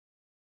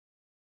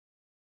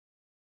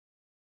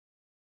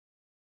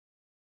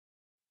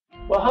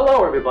Well,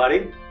 hello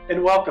everybody,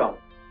 and welcome.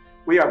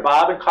 We are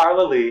Bob and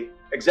Carla Lee,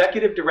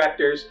 Executive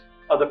Directors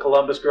of the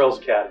Columbus Girls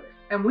Academy.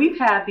 And we've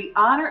had the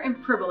honor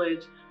and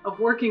privilege of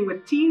working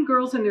with teen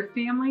girls and their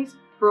families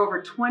for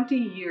over 20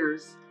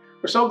 years.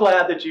 We're so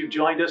glad that you've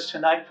joined us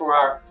tonight for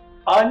our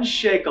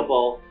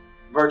Unshakeable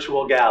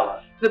Virtual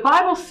Gala. The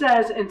Bible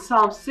says in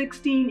Psalm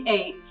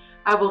 16:8,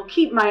 I will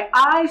keep my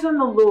eyes on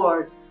the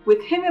Lord.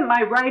 With him at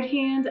my right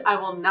hand, I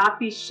will not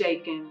be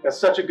shaken. That's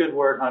such a good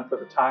word, Hunt, for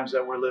the times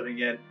that we're living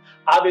in.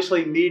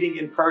 Obviously, meeting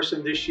in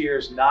person this year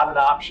is not an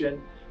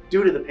option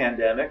due to the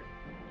pandemic,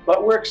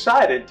 but we're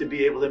excited to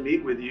be able to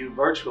meet with you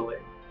virtually.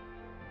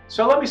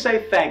 So let me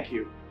say thank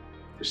you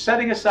for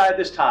setting aside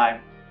this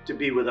time to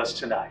be with us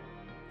tonight.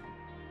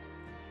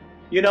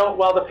 You know,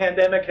 while the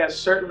pandemic has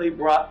certainly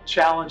brought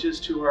challenges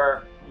to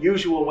our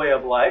usual way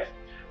of life,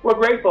 we're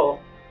grateful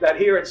that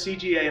here at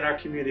CGA in our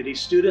community,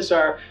 students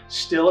are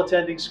still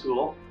attending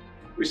school,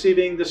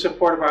 receiving the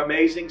support of our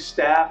amazing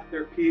staff,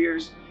 their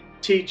peers,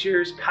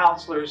 teachers,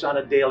 counselors on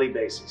a daily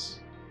basis.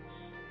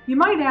 You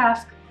might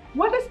ask,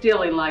 what is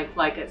daily life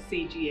like at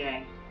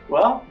CGA?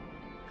 Well,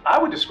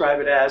 I would describe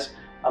it as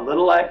a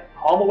little like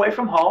home away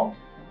from home,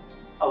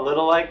 a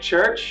little like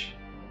church,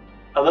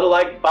 a little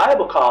like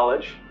Bible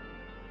college,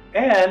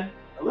 and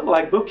a little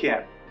like boot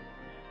camp.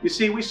 You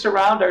see, we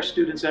surround our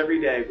students every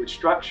day with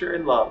structure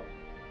and love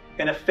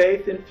in a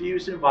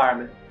faith-infused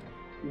environment,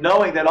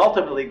 knowing that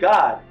ultimately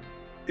God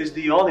is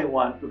the only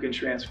one who can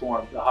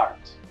transform the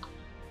hearts.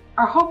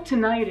 Our hope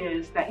tonight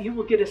is that you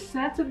will get a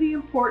sense of the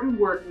important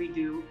work we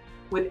do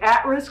with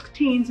at-risk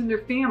teens and their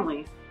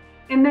families,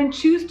 and then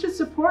choose to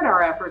support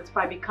our efforts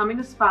by becoming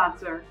a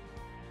sponsor.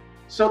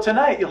 So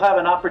tonight you'll have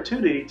an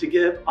opportunity to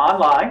give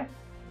online,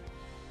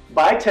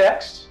 by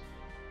text,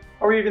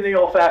 or even the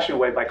old-fashioned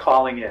way by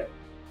calling in.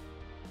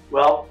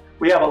 Well,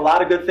 we have a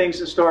lot of good things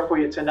in store for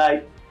you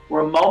tonight.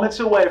 We're moments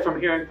away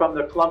from hearing from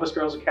the Columbus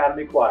Girls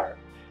Academy Choir.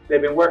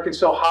 They've been working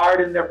so hard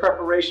in their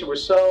preparation. We're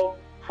so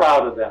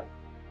proud of them.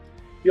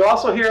 You'll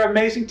also hear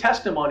amazing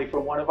testimony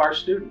from one of our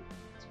students.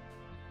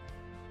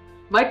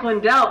 Mike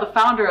Lindell, the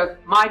founder of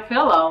My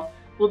Pillow,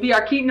 will be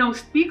our keynote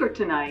speaker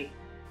tonight.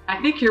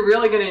 I think you're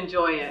really going to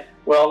enjoy it.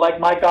 Well, like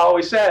Mike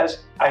always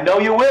says, I know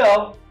you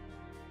will.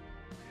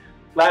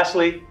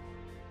 Lastly,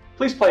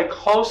 please pay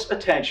close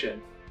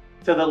attention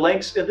to the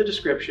links in the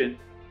description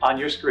on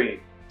your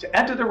screen to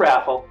enter the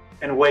raffle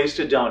and ways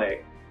to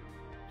donate.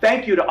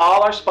 Thank you to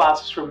all our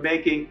sponsors for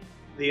making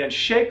the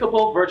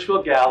Unshakeable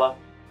Virtual Gala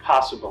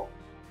possible.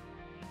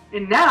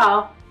 And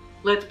now,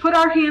 let's put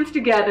our hands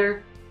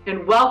together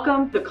and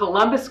welcome the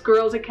Columbus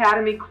Girls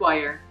Academy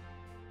Choir.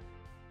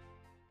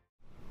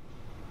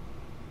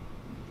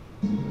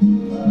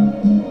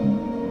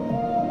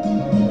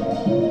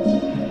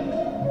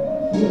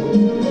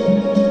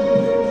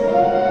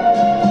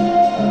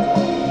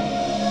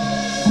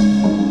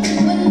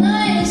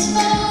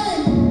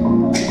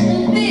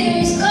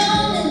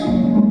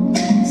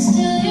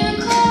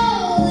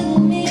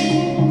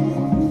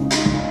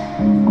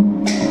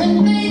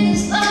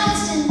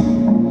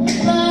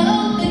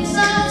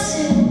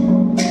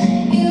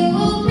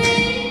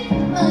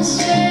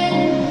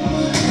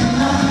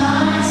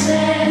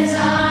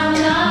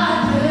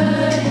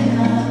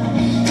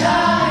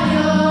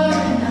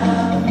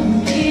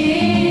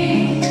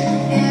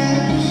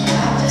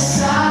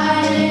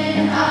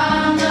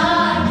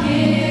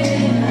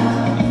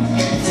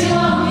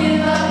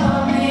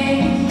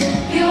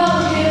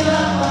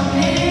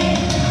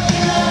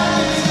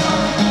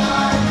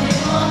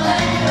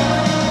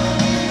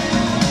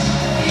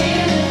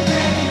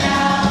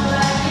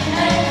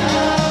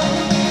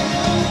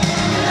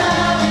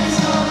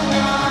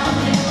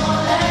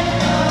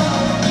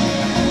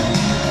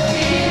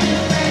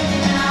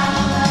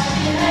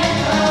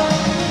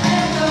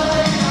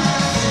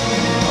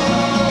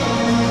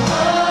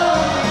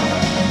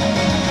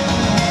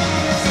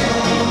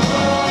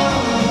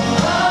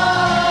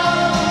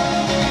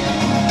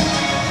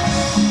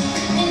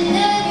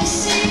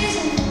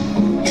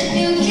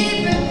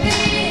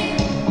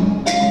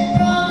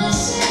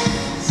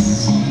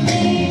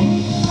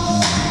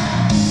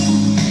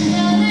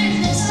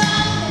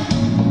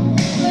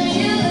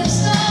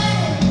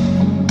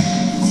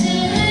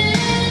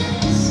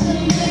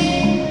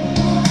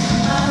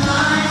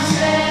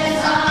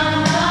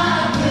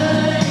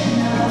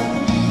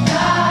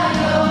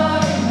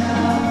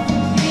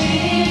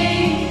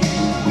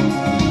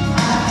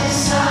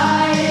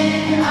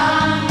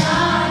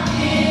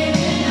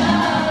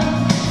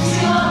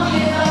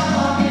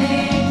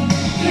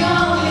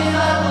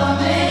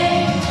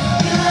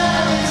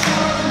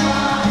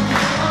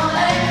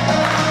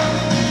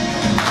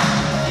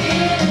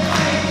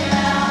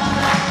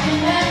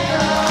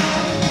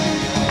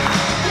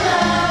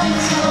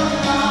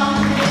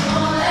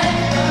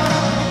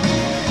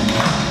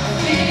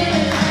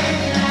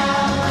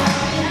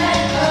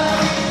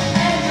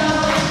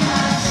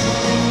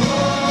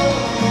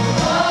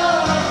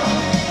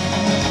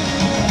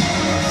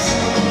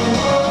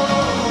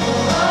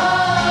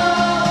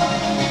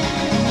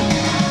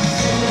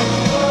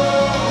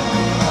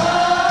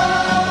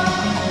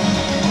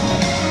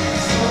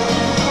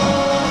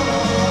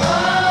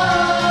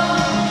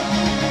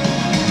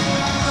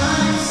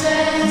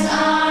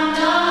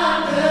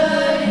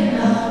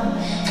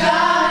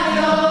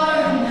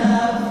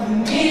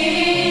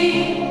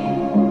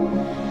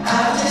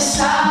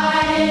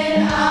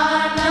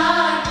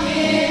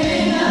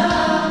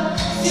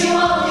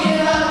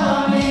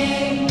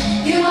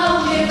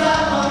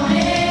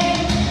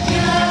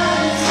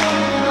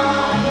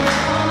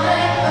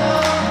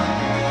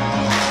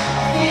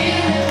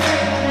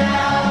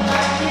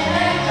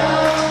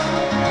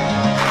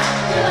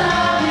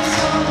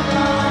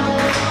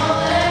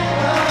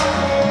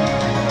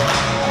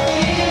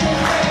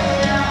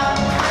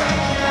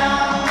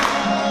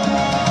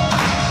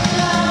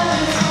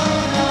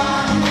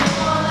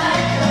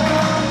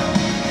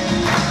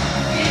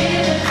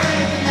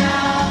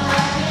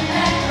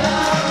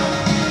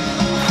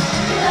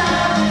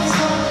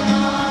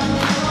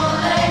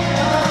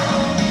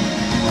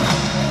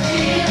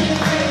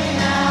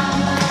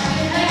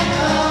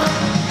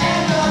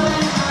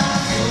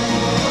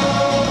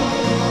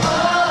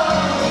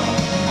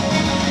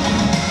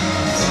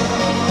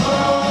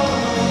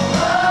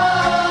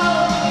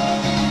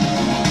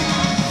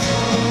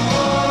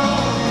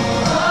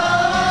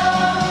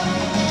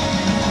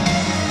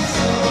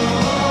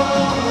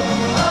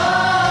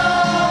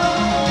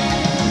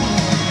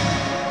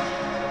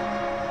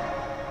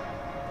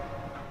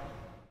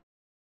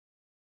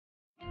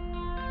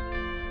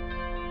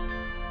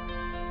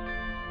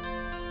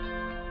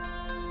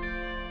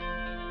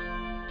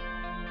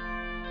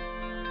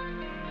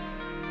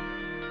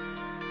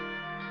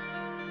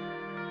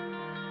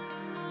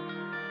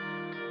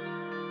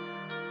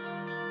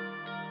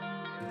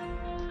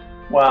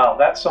 Wow,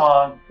 that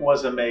song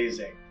was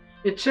amazing.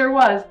 It sure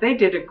was. They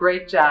did a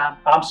great job.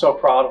 I'm so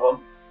proud of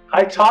them.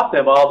 I taught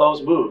them all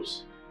those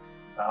moves.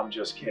 I'm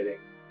just kidding.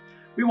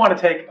 We want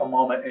to take a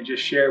moment and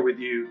just share with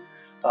you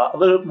a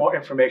little more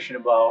information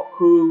about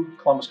who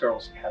Columbus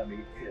Girls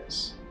Academy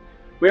is.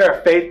 We are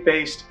a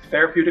faith-based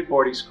therapeutic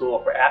boarding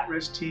school for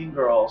at-risk teen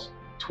girls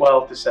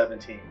 12 to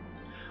 17.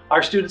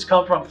 Our students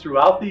come from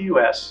throughout the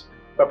U.S.,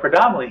 but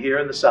predominantly here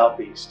in the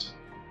Southeast.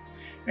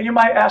 And you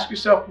might ask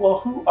yourself, well,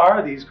 who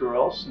are these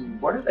girls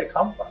and where do they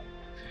come from?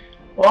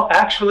 Well,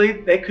 actually,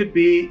 they could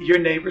be your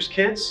neighbor's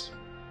kids,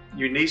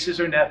 your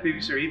nieces or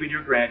nephews, or even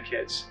your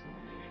grandkids.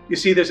 You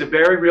see, there's a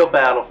very real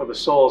battle for the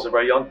souls of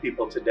our young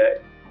people today,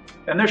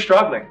 and they're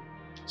struggling.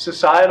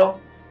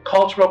 Societal,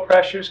 cultural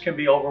pressures can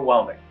be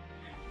overwhelming.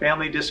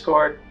 Family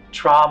discord,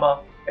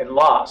 trauma, and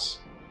loss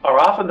are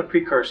often the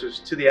precursors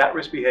to the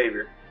at-risk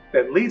behavior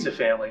that leads a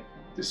family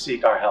to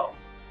seek our help.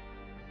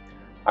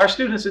 Our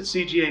students at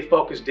CGA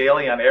focus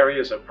daily on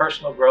areas of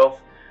personal growth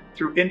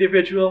through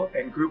individual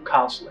and group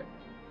counseling,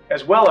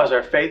 as well as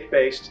our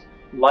faith-based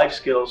life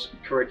skills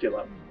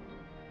curriculum.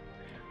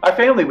 Our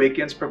family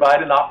weekends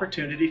provide an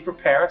opportunity for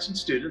parents and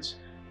students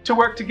to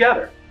work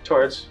together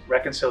towards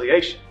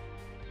reconciliation.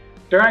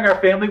 During our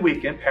family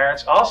weekend,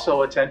 parents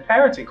also attend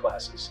parenting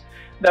classes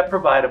that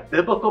provide a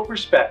biblical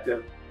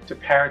perspective to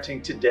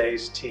parenting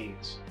today's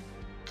teens.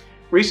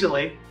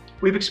 Recently,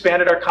 we've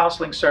expanded our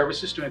counseling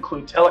services to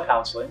include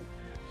telecounseling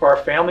for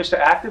our families to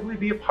actively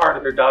be a part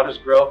of their daughter's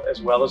growth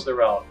as well as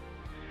their own.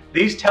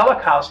 These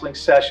telecounseling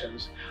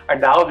sessions are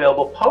now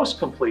available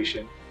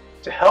post-completion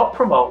to help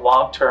promote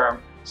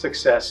long-term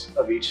success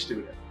of each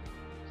student.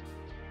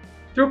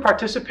 Through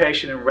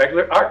participation in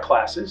regular art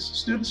classes,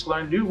 students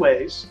learn new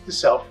ways to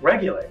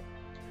self-regulate.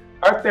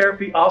 Art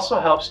therapy also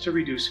helps to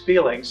reduce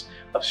feelings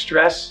of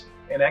stress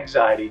and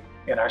anxiety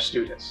in our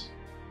students.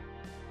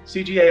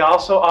 CGA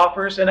also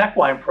offers an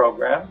equine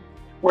program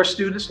where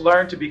students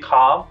learn to be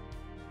calm,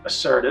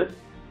 assertive,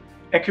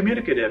 and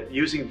communicative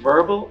using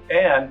verbal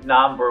and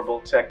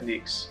nonverbal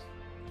techniques.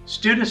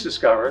 Students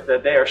discover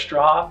that they are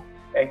strong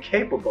and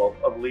capable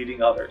of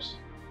leading others.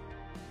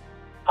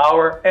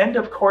 Our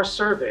end-of-course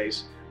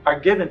surveys are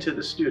given to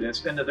the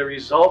students, and the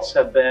results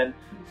have been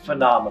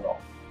phenomenal.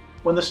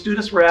 When the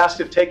students were asked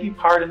if taking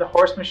part in the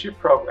horsemanship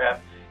program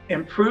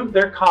improved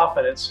their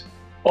confidence,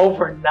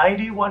 over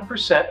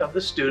 91% of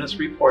the students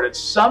reported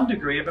some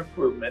degree of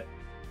improvement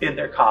in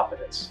their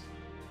confidence.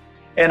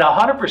 And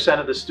 100%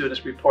 of the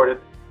students reported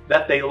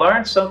that they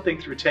learned something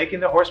through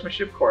taking the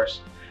horsemanship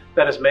course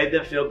that has made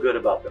them feel good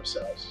about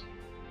themselves.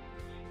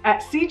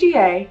 At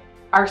CGA,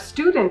 our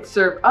students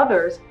serve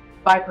others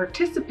by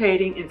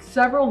participating in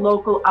several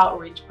local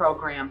outreach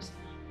programs,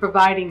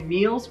 providing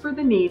meals for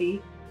the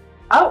needy,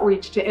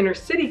 outreach to inner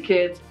city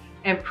kids,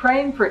 and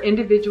praying for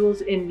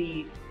individuals in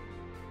need.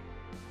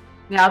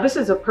 Now, this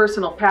is a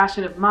personal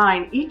passion of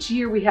mine. Each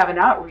year we have an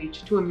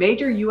outreach to a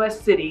major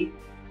U.S. city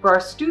for our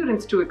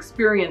students to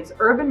experience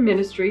urban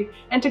ministry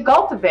and to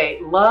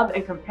cultivate love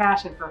and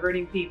compassion for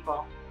hurting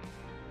people.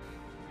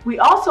 We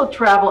also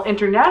travel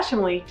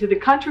internationally to the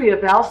country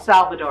of El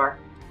Salvador,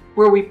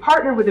 where we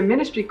partner with a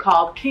ministry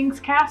called King's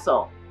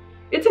Castle.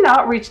 It's an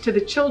outreach to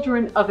the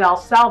children of El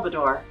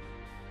Salvador.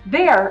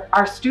 There,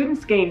 our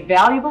students gain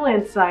valuable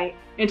insight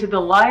into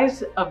the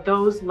lives of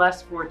those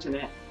less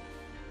fortunate.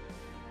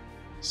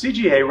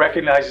 CGA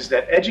recognizes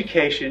that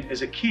education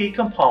is a key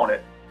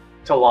component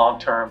to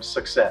long-term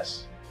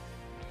success.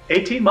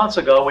 18 months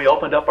ago, we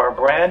opened up our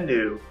brand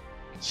new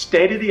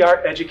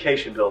state-of-the-art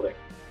education building.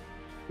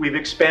 We've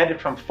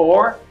expanded from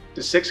 4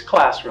 to 6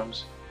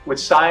 classrooms with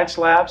science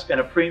labs and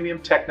a premium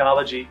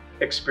technology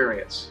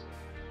experience.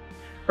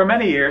 For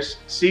many years,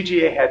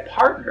 CGA had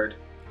partnered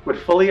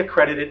with fully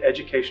accredited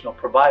educational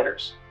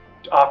providers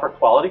to offer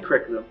quality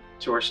curriculum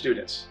to our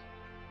students.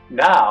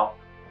 Now,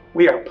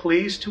 we are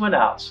pleased to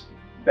announce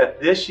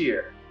that this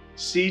year,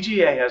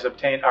 CGA has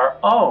obtained our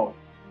own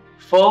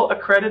full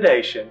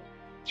accreditation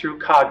through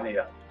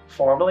Cognia,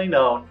 formerly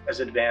known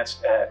as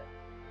Advanced Ed,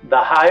 the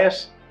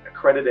highest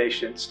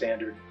accreditation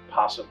standard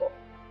possible.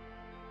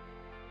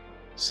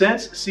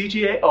 Since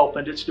CGA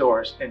opened its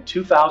doors in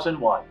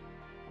 2001,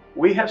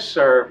 we have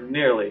served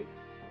nearly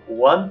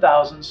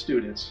 1,000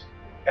 students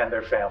and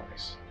their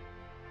families.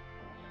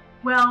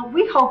 Well,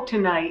 we hope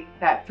tonight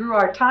that through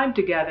our time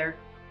together,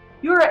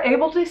 you are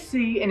able to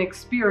see and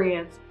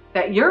experience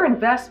that your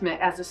investment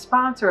as a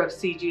sponsor of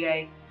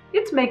CGA,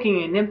 it's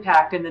making an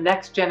impact in the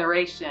next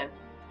generation.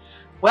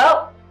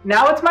 Well,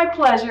 now it's my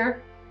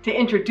pleasure to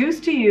introduce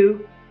to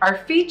you our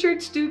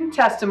featured student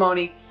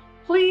testimony.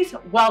 Please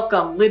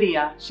welcome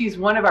Lydia. She's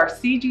one of our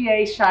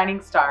CGA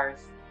Shining Stars.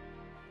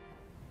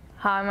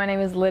 Hi, my name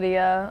is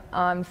Lydia.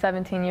 I'm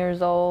 17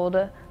 years old.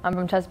 I'm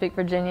from Chesapeake,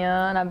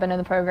 Virginia, and I've been in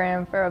the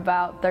program for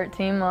about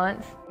 13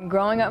 months.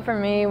 Growing up for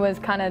me was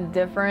kind of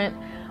different.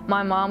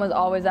 My mom was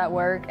always at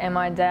work, and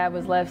my dad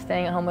was left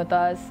staying at home with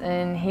us,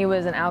 and he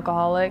was an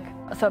alcoholic.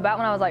 So about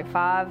when I was like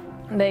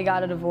 5, they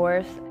got a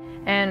divorce.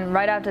 And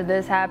right after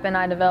this happened,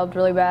 I developed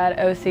really bad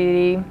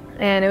OCD.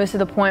 And it was to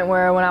the point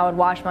where when I would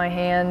wash my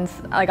hands,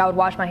 I would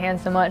wash my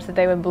hands so much that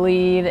they would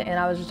bleed, and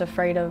I was just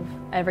afraid of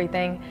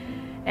everything.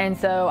 And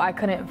so I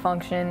couldn't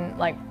function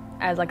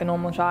as a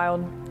normal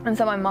child. And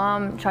so my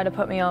mom tried to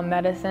put me on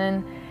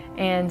medicine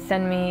and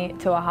send me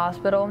to a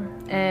hospital.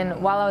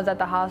 And while I was at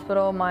the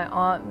hospital, my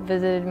aunt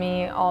visited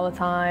me all the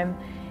time,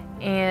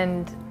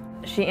 and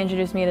she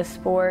introduced me to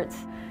sports.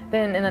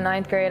 Then in the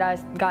 9th grade, I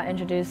got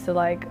introduced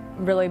to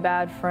really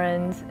bad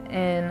friends,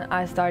 and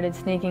I started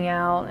sneaking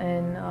out,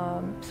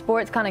 and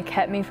sports kind of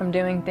kept me from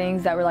doing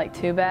things that were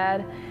too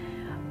bad.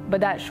 But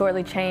that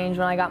shortly changed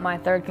when I got my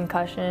 3rd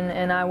concussion,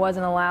 and I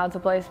wasn't allowed to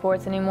play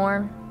sports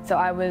anymore. So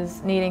I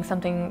was needing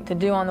something to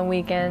do on the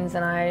weekends,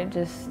 and I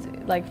just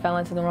fell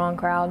into the wrong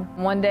crowd.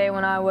 One day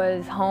when I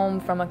was home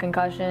from a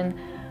concussion,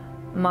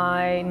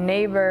 my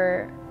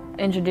neighbor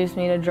introduced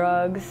me to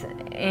drugs,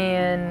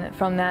 and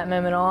from that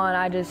moment on,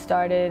 I just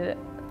started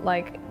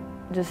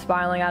just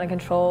spiraling out of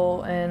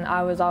control, and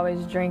I was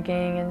always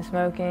drinking and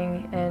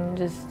smoking and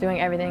just doing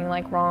everything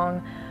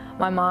wrong.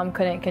 My mom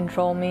couldn't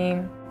control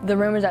me. The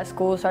rumors at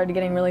school started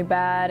getting really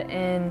bad,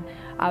 and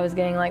I was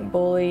getting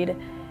bullied,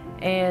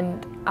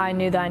 and I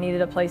knew that I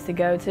needed a place to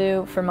go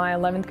to for my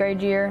 11th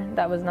grade year.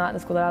 That was not the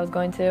school that I was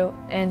going to,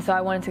 and so I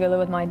wanted to go live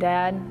with my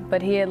dad,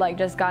 but he had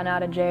just gotten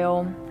out of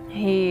jail.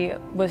 He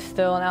was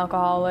still an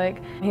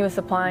alcoholic. He was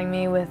supplying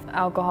me with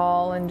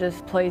alcohol and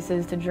just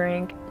places to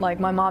drink.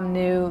 My mom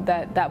knew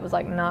that that was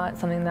not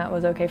something that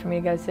was okay for me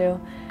to go to.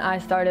 I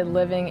started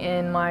living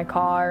in my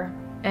car,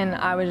 and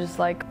I was just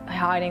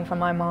hiding from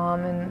my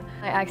mom, and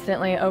I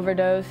accidentally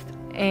overdosed,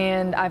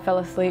 and I fell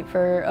asleep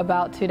for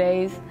about 2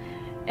 days.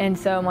 And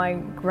so my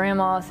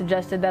grandma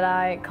suggested that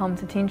I come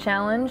to Teen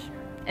Challenge.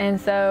 And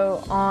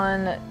so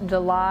on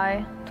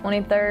July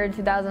 23rd,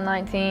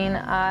 2019,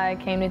 I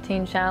came to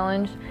Teen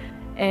Challenge,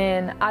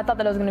 and I thought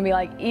that it was going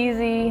to be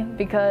easy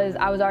because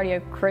I was already a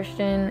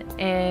Christian,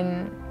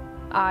 and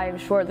I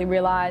shortly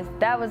realized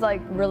that was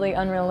really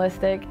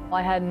unrealistic.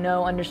 I had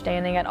no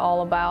understanding at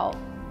all about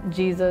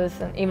Jesus,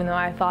 and even though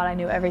I thought I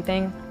knew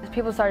everything.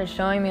 People started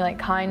showing me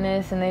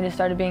kindness, and they just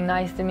started being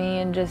nice to me,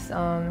 and just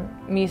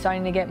me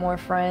starting to get more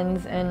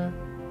friends, and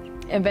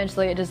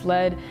eventually it just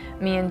led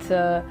me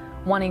into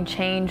wanting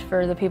change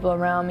for the people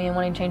around me and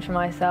wanting change for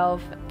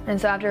myself. And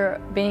so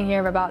after being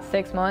here for about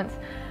 6 months,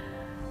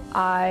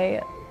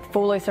 I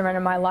fully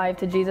surrendered my life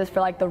to Jesus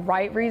for the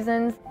right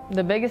reasons.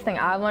 The biggest thing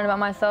I've learned about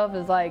myself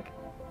is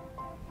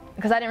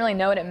because I didn't really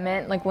know what it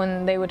meant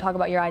when they would talk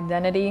about your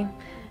identity.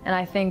 And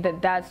I think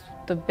that that's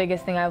the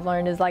biggest thing I've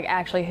learned is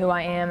actually who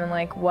I am,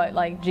 and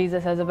what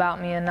Jesus says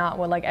about me, and not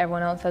what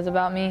everyone else says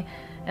about me.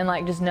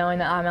 And just knowing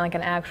that I'm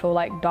an actual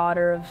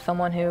daughter of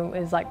someone who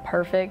is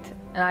perfect.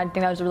 And I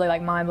think that was really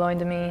mind-blowing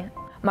to me.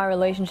 My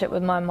relationship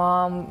with my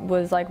mom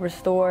was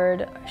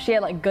restored. She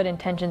had good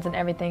intentions in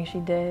everything she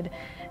did,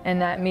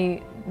 and that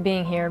me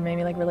being here made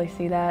me really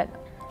see that.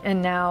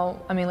 And now,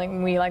 I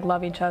mean, we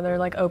love each other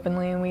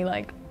openly, and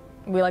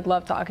we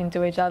love talking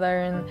to each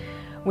other, and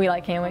we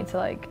can't wait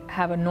to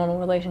have a normal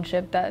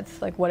relationship that's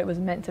what it was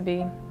meant to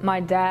be. My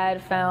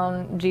dad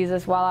found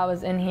Jesus while I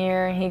was in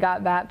here. He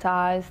got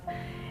baptized,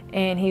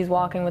 and he's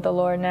walking with the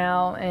Lord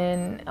now,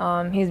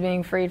 and he's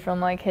being freed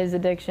from his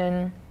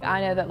addiction.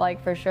 I know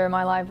that for sure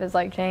my life is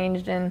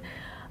changed, and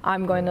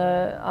I'm going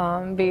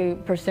to be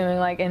pursuing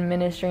in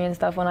ministry and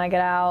stuff when I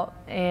get out,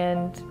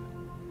 and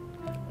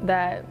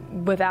that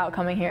without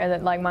coming here,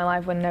 that my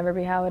life would never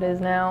be how it is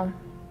now.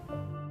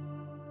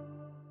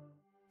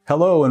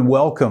 Hello and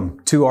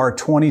welcome to our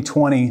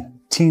 2020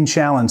 Teen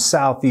Challenge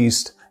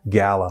Southeast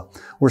Gala.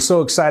 We're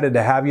so excited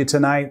to have you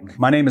tonight.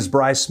 My name is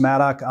Bryce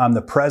Maddock. I'm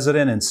the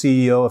president and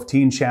CEO of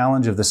Teen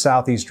Challenge of the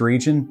Southeast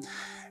region.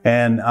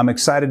 And I'm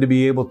excited to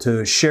be able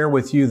to share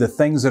with you the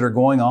things that are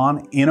going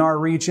on in our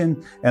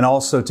region, and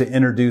also to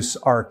introduce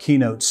our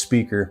keynote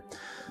speaker.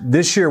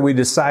 This year we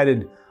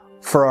decided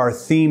for our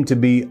theme to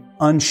be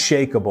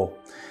unshakable.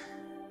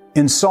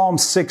 In Psalm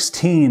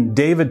 16,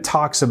 David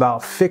talks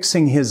about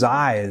fixing his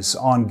eyes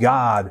on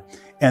God,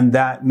 and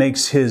that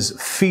makes his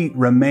feet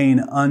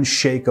remain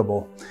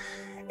unshakable.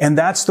 And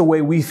that's the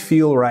way we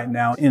feel right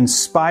now. In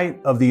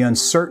spite of the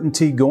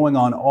uncertainty going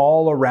on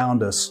all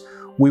around us,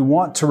 we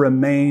want to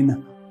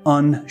remain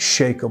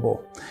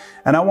unshakable.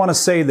 And I want to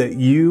say that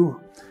you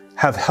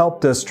have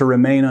helped us to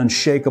remain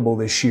unshakable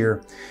this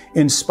year.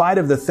 In spite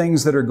of the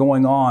things that are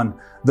going on,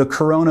 the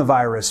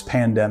coronavirus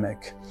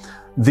pandemic,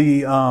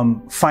 the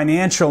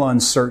financial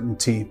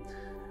uncertainty,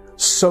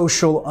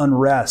 social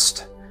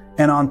unrest.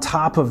 And on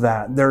top of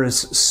that, there is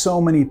so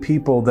many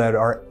people that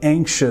are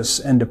anxious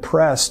and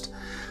depressed.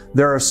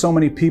 There are so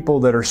many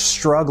people that are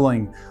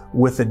struggling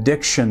with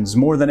addictions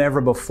more than ever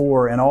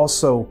before. And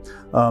also,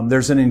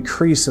 there's an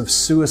increase of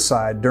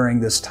suicide during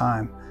this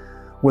time.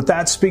 What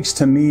that speaks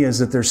to me is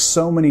that there's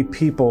so many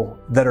people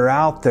that are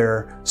out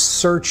there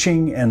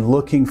searching and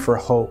looking for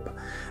hope.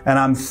 And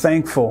I'm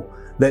thankful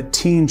that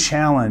Teen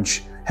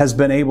Challenge has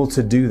been able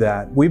to do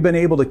that. We've been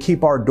able to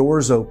keep our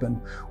doors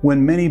open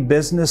when many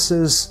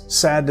businesses,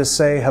 sad to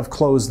say, have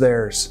closed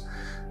theirs.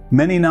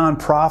 Many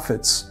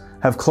nonprofits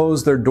have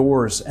closed their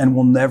doors and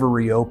will never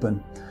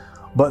reopen.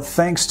 But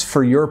thanks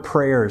for your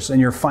prayers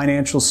and your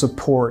financial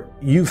support,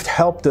 you've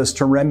helped us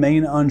to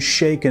remain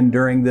unshaken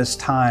during this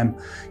time.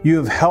 You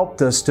have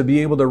helped us to be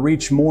able to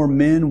reach more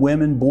men,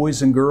 women,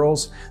 boys, and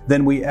girls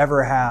than we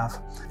ever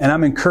have. And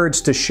I'm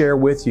encouraged to share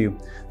with you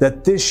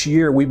that this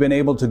year we've been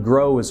able to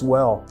grow as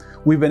well.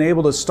 We've been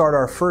able to start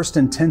our first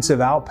intensive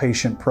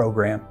outpatient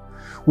program.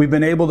 We've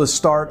been able to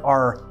start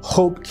our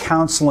Hope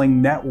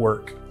Counseling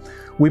Network.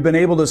 We've been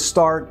able to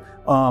start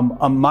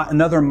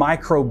another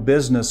micro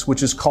business,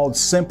 which is called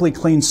Simply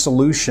Clean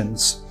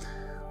Solutions.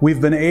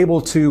 We've been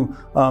able to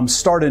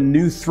start a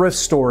new thrift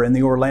store in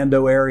the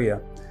Orlando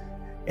area.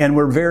 And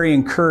we're very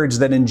encouraged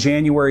that in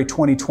January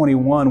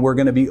 2021, we're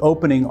going to be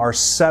opening our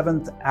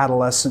 7th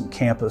adolescent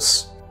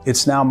campus.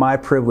 It's now my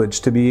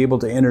privilege to be able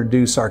to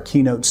introduce our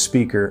keynote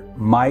speaker,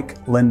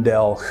 Mike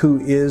Lindell, who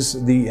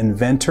is the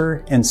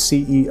inventor and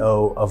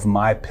CEO of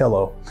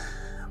MyPillow.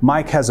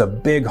 Mike has a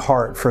big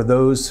heart for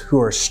those who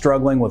are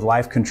struggling with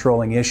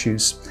life-controlling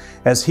issues,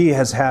 as he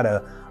has had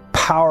a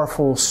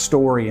powerful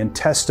story and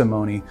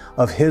testimony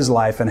of his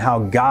life and how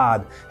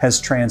God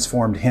has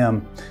transformed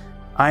him.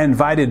 I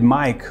invited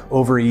Mike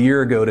over a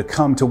year ago to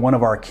come to one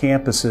of our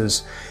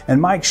campuses,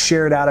 and Mike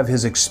shared out of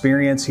his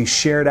experience, he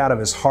shared out of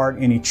his heart,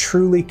 and he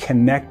truly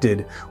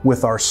connected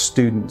with our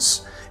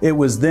students. It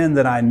was then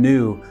that I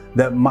knew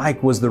that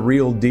Mike was the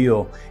real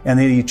deal and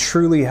that he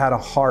truly had a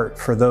heart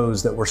for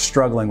those that were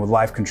struggling with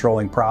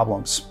life-controlling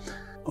problems.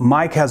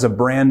 Mike has a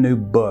brand new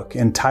book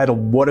entitled,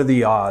 What Are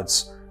the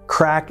Odds?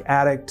 Crack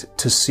Addict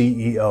to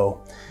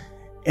CEO.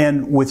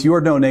 And with your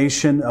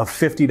donation of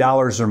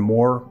 $50 or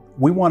more,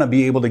 we want to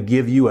be able to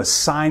give you a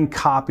signed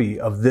copy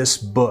of this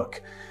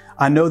book.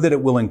 I know that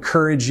it will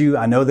encourage you.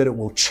 I know that it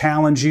will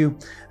challenge you.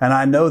 And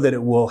I know that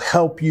it will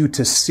help you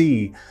to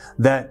see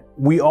that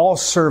we all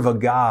serve a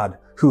God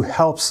who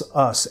helps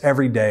us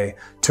every day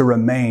to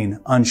remain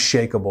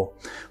unshakable.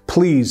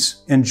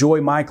 Please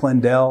enjoy Mike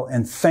Lindell,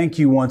 and thank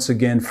you once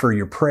again for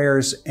your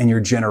prayers and your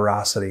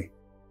generosity.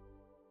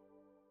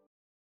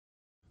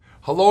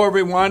 Hello,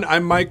 everyone.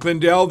 I'm Mike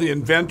Lindell, the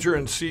inventor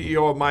and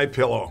CEO of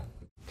MyPillow.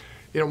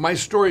 You know, my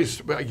story,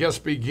 I guess,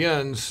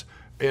 begins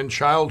in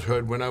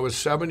childhood. When I was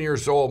 7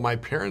 years old, my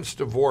parents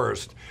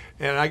divorced,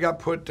 and I got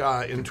put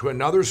into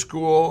another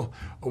school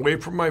away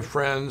from my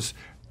friends,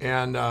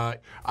 and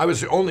I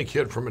was the only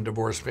kid from a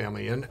divorced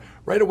family. And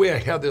right away, I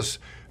had this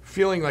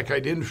feeling like I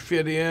didn't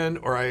fit in,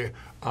 or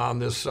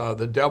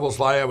the devil's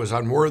lie, I was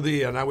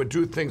unworthy, and I would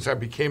do things. I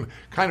became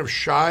kind of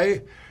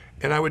shy,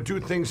 and I would do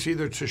things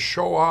either to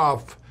show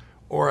off,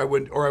 or I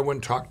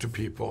wouldn't talk to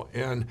people.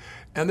 And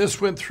this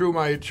went through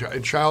my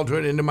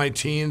childhood into my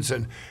teens,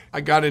 and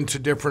I got into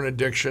different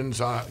addictions,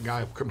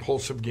 got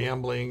compulsive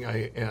gambling,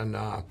 and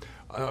a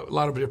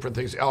lot of different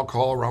things,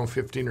 alcohol around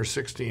 15 or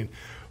 16.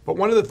 But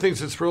one of the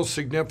things that's real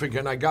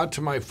significant, I got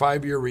to my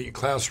 5-year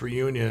class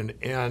reunion,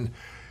 and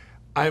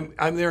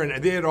I'm there,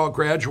 and they had all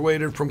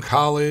graduated from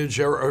college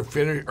or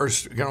finished, or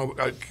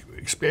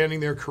expanding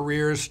their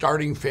careers,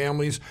 starting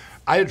families.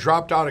 I had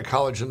dropped out of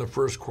college in the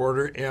first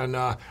quarter, and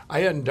I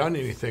hadn't done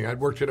anything.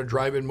 I'd worked at a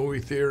drive-in movie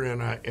theater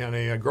and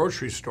a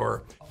grocery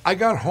store. I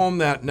got home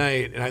that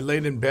night, and I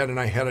laid in bed, and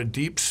I had a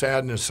deep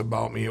sadness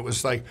about me. It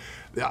was like,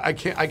 I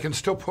can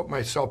still put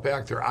myself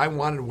back there. I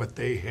wanted what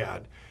they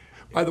had.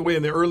 By the way,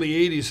 in the early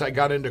 80s, I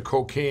got into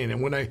cocaine.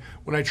 And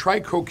when I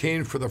tried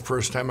cocaine for the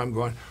first time, I'm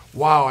going,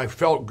 wow, I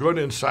felt good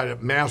inside.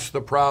 It masked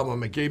the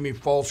problem. It gave me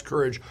false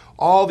courage.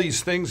 All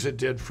these things it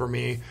did for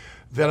me,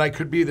 that I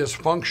could be this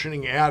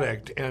functioning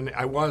addict, and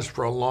I was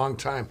for a long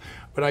time.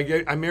 But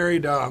I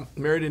married in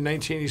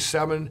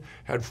 1987,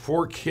 had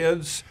 4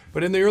 kids.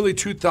 But in the early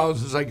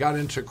 2000s, I got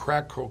into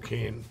crack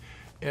cocaine,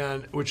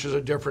 which is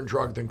a different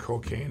drug than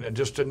cocaine, and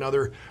just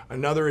another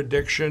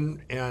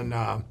addiction. And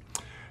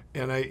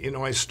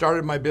I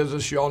started my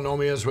business, you all know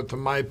me as with the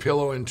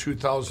MyPillow, in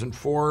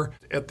 2004.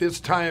 At this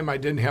time, I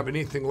didn't have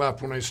anything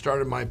left when I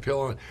started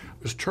MyPillow. I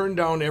was turned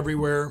down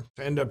everywhere.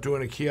 I ended up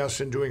doing a kiosk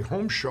and doing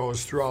home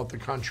shows throughout the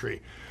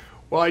country.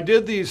 Well, I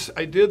did this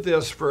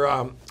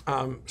for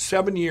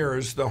 7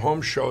 years, the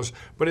home shows.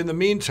 But in the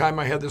meantime,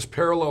 I had this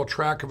parallel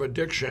track of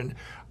addiction.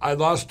 I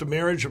lost a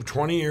marriage of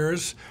 20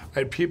 years. I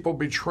had people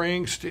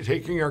betraying,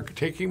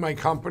 taking my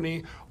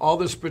company, all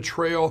this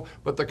betrayal,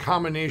 but the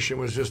combination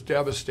was just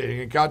devastating.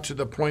 It got to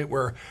the point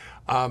where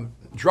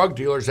drug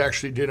dealers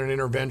actually did an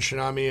intervention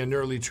on me in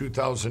early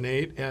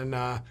 2008,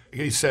 and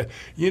he said,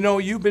 you know,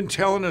 you've been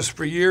telling us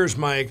for years,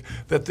 Mike,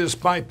 that this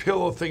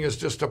MyPillow thing is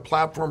just a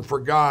platform for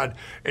God,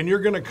 and you're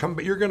going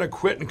to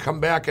quit and come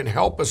back and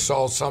help us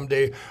all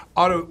someday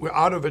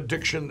out of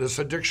addiction, this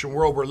addiction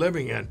world we're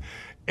living in.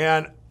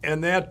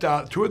 And that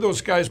 2 of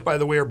those guys, by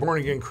the way, are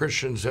born-again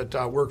Christians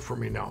that work for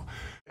me now.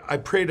 I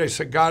prayed, I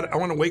said, God, I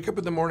want to wake up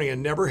in the morning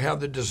and never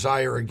have the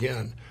desire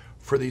again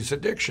for these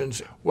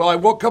addictions. Well, I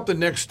woke up the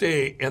next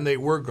day and they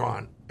were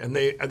gone. And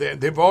they've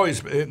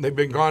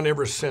been gone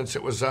ever since.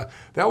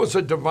 That was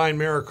a divine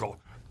miracle.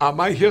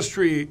 My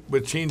history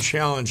with Teen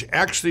Challenge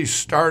actually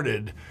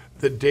started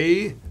the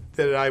day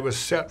that I was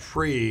set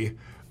free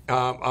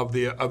of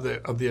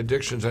the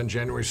addictions on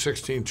January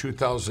 16,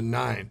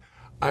 2009.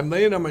 I'm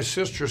laying on my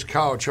sister's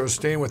couch. I was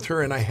staying with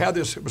her, and I had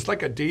this. It was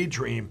like a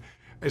daydream.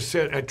 I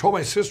told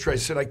my sister, I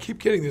said, I keep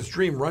getting this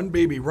dream, Run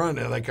Baby Run,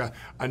 like a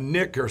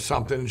Nick or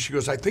something. And she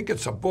goes, I think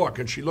it's a book.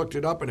 And she looked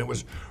it up, and it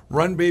was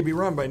Run Baby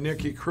Run by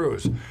Nicky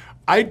Cruz.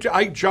 I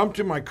jumped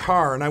in my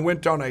car, and I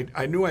went down.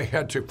 I knew I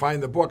had to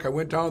find the book. I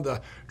went down,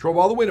 drove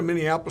all the way to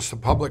Minneapolis, the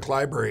public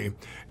library,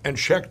 and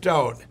checked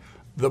out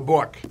the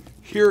book.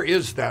 Here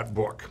is that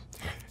book.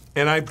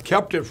 And I've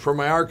kept it for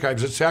my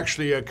archives. It's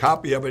actually a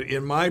copy of it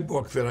in my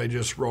book that I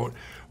just wrote.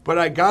 But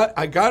I got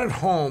it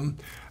home.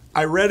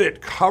 I read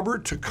it cover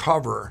to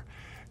cover,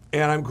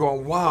 and I'm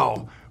going,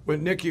 wow. With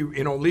Nicky,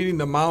 leading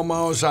the Mau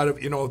Maus out of,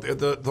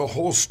 the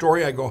whole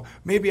story, I go,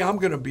 maybe I'm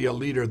going to be a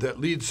leader that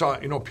leads,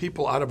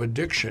 people out of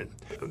addiction.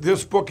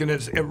 This book, and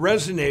it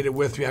resonated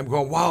with me. I'm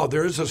going, wow,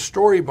 there is a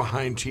story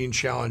behind Teen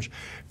Challenge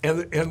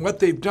and what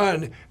they've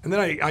done. And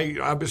then I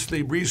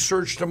obviously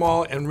researched them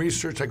all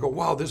I go,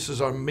 wow, this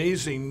is an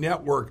amazing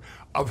network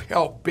of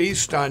help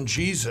based on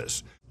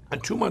Jesus.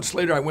 And 2 months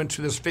later, I went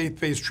to this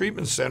faith-based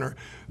treatment center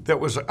that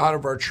was out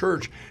of our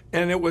church,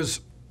 and it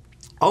was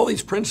all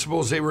these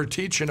principles they were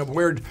teaching of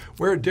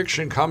where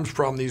addiction comes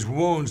from, these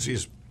wounds,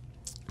 these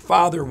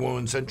father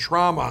wounds and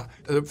trauma.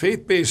 The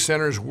faith-based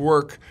centers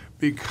work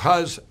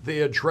because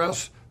they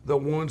address the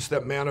wounds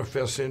that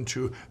manifest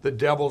into the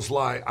devil's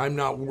lie. I'm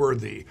not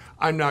worthy.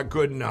 I'm not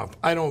good enough.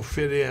 I don't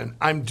fit in.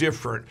 I'm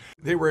different.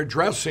 They were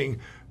addressing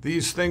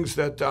these things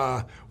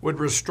that would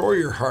restore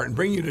your heart and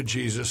bring you to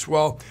Jesus.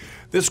 Well,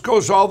 this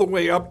goes all the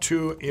way up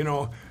to,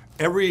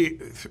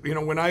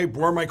 when I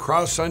wore my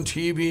cross on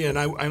TV and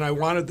I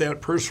wanted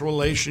that personal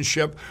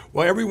relationship,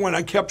 well,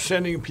 I kept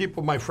sending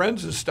people, my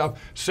friends and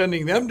stuff,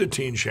 sending them to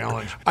Teen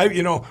Challenge.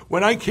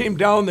 When I came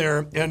down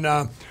there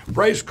and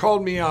Bryce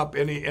called me up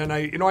and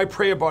I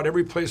pray about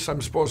every place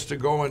I'm supposed to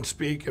go and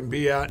speak and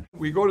be at.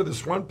 We go to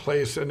this one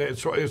place and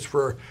it's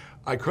for,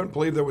 I couldn't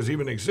believe that was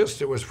even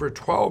exist. It was for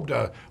 12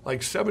 to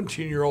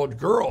 17-year-old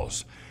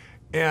girls.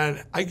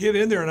 And I get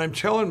in there and I'm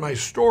telling my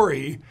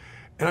story.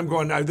 And I'm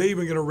going, are they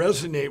even going to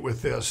resonate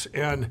with this?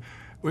 And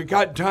we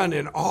got done,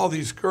 and all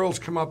these girls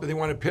come up, and they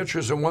wanted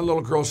pictures. And one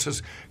little girl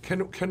says,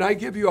 can I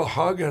give you a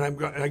hug?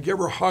 And I give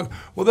her a hug.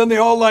 Well, then they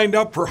all lined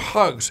up for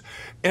hugs.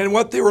 And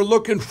what they were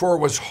looking for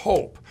was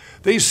hope.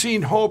 They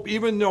seen hope,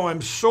 even though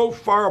I'm so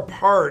far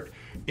apart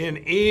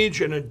in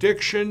age and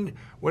addiction,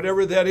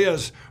 whatever that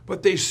is,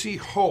 but they see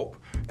hope.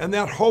 And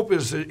that hope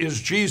is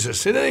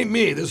Jesus. It ain't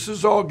me. This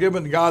is all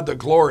giving God the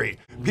glory.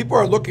 People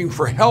are looking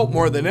for help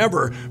more than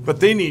ever,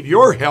 but they need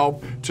your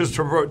help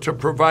to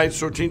provide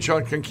so Teen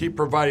Challenge can keep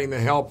providing the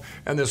help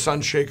and this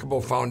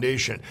unshakable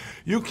foundation.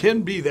 You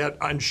can be that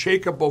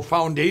unshakable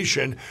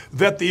foundation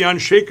that the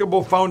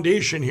unshakable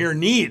foundation here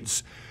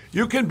needs.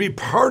 You can be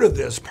part of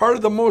this, part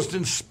of the most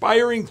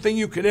inspiring thing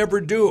you can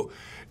ever do,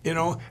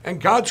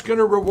 and God's going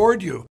to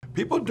reward you.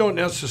 People don't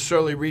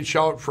necessarily reach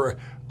out for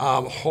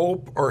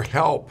hope or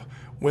help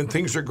when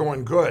things are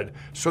going good.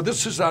 So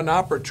this is an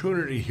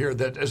opportunity here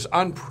that is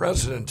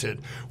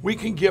unprecedented. We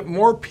can get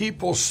more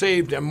people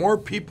saved and more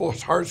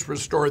people's hearts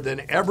restored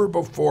than ever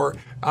before.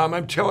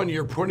 I'm telling you,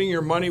 you're putting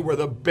your money where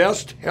the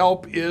best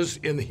help is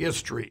in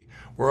history.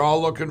 We're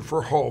all looking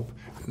for hope,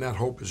 and that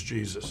hope is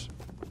Jesus.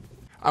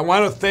 I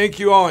want to thank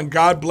you all, and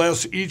God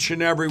bless each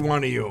and every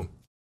one of you.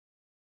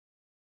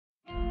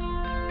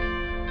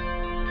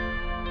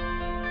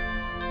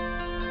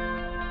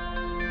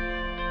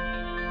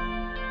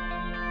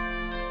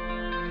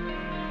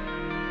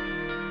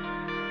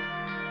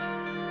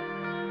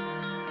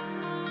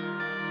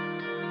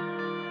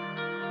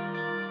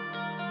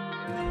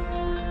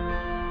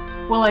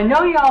 Well, I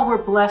know y'all were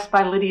blessed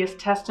by Lydia's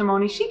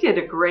testimony. She did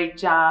a great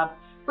job.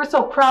 We're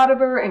so proud of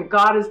her, and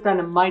God has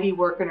done a mighty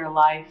work in her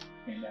life.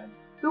 Amen.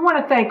 We want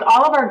to thank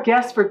all of our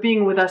guests for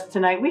being with us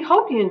tonight. We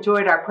hope you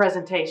enjoyed our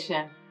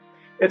presentation.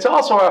 It's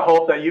also our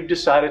hope that you've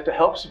decided to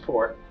help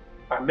support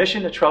our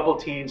mission to troubled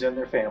teens and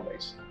their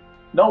families.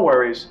 No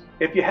worries.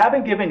 If you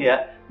haven't given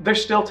yet,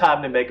 there's still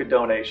time to make a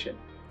donation.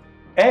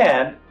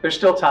 And there's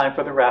still time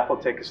for the raffle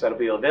tickets that'll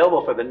be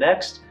available for the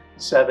next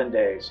 7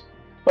 days.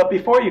 But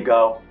before you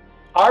go,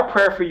 our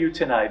prayer for you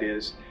tonight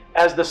is,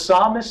 as the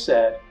psalmist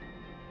said,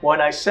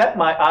 when I set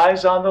my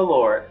eyes on the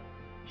Lord,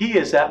 He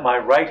is at my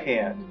right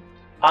hand.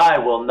 I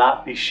will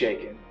not be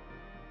shaken.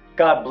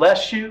 God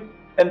bless you,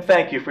 and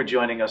thank you for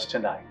joining us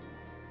tonight.